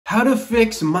How to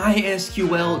fix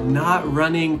MySQL not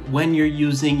running when you're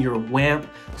using your Wamp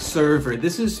server.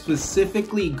 This is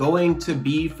specifically going to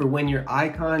be for when your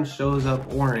icon shows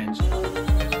up orange.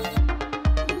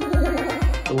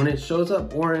 So when it shows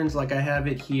up orange like I have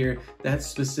it here, that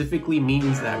specifically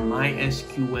means that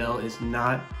MySQL is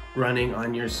not running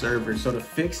on your server. So to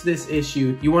fix this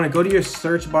issue, you want to go to your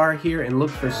search bar here and look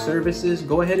for services.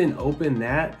 Go ahead and open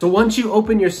that. So once you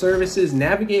open your services,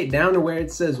 navigate down to where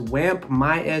it says Wamp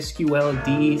MySQL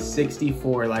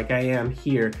D64 like I am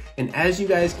here. And as you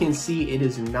guys can see, it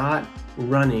is not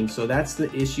running. So that's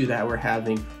the issue that we're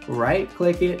having. Right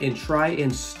click it and try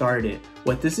and start it.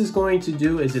 What this is going to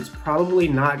do is it's probably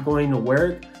not going to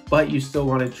work, but you still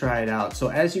want to try it out. So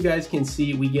as you guys can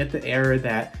see, we get the error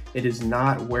that it is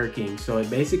not working. So it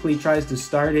basically tries to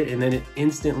start it and then it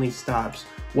instantly stops.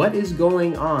 What is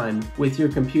going on with your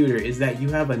computer is that you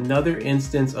have another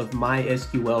instance of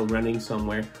MySQL running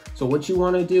somewhere. So what you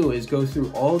want to do is go through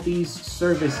all these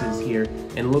services here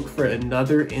and look for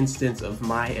another instance of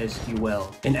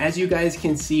MySQL. And as you guys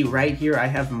can see right here, I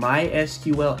have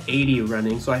MySQL 80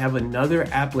 running. So I have another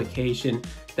application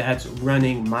that's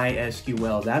running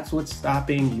MySQL. That's what's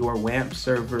stopping your Wamp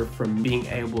server from being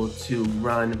able to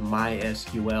run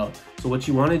MySQL. So what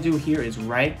you want to do here is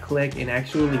right click and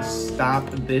actually stop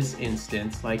this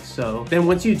instance like so. Then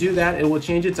once you do that, it will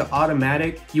change it to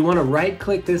automatic. You want to right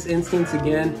click this instance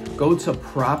again, go to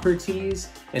properties,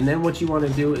 and then what you want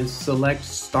to do is select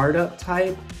startup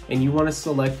type and you want to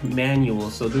select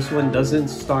manual. So this one doesn't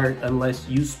start unless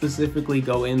you specifically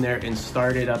go in there and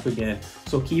start it up again.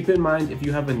 So keep in mind, if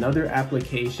you have another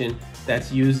application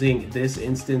that's using this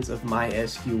instance of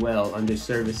MySQL under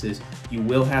services, you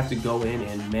will have to go in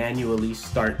and manually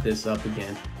start this up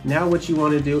again. Now what you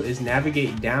want to do is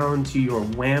navigate down to your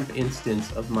Wamp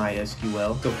instance of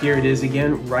MySQL. So here it is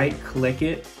again, right click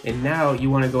it, and now you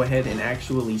want to go ahead and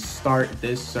actually start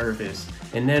this service.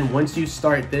 And then once you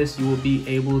start this, you will be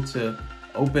able to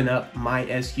open up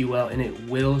MySQL and it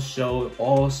will show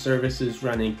all services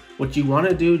running. What you want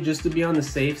to do just to be on the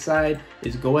safe side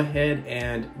is go ahead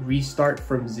and restart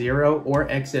from 0 or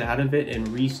exit out of it and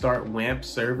restart Wamp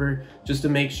server just to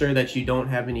make sure that you don't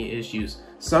have any issues.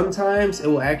 Sometimes it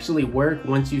will actually work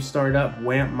once you start up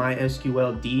Wamp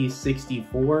MySQL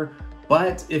D64.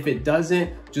 But if it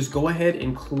doesn't, just go ahead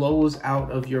and close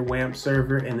out of your Wamp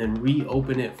server and then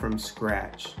reopen it from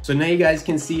scratch. So now you guys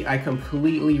can see I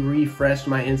completely refreshed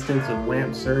my instance of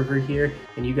Wamp server here,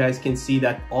 and you guys can see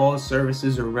that all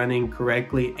services are running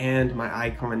correctly and my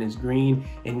icon is green.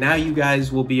 And now you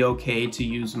guys will be okay to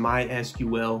use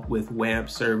MySQL with Wamp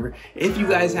server. If you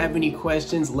guys have any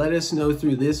questions, let us know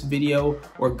through this video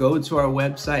or go to our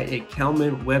website at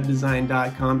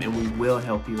kalmanwebdesign.com and we will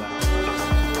help you out.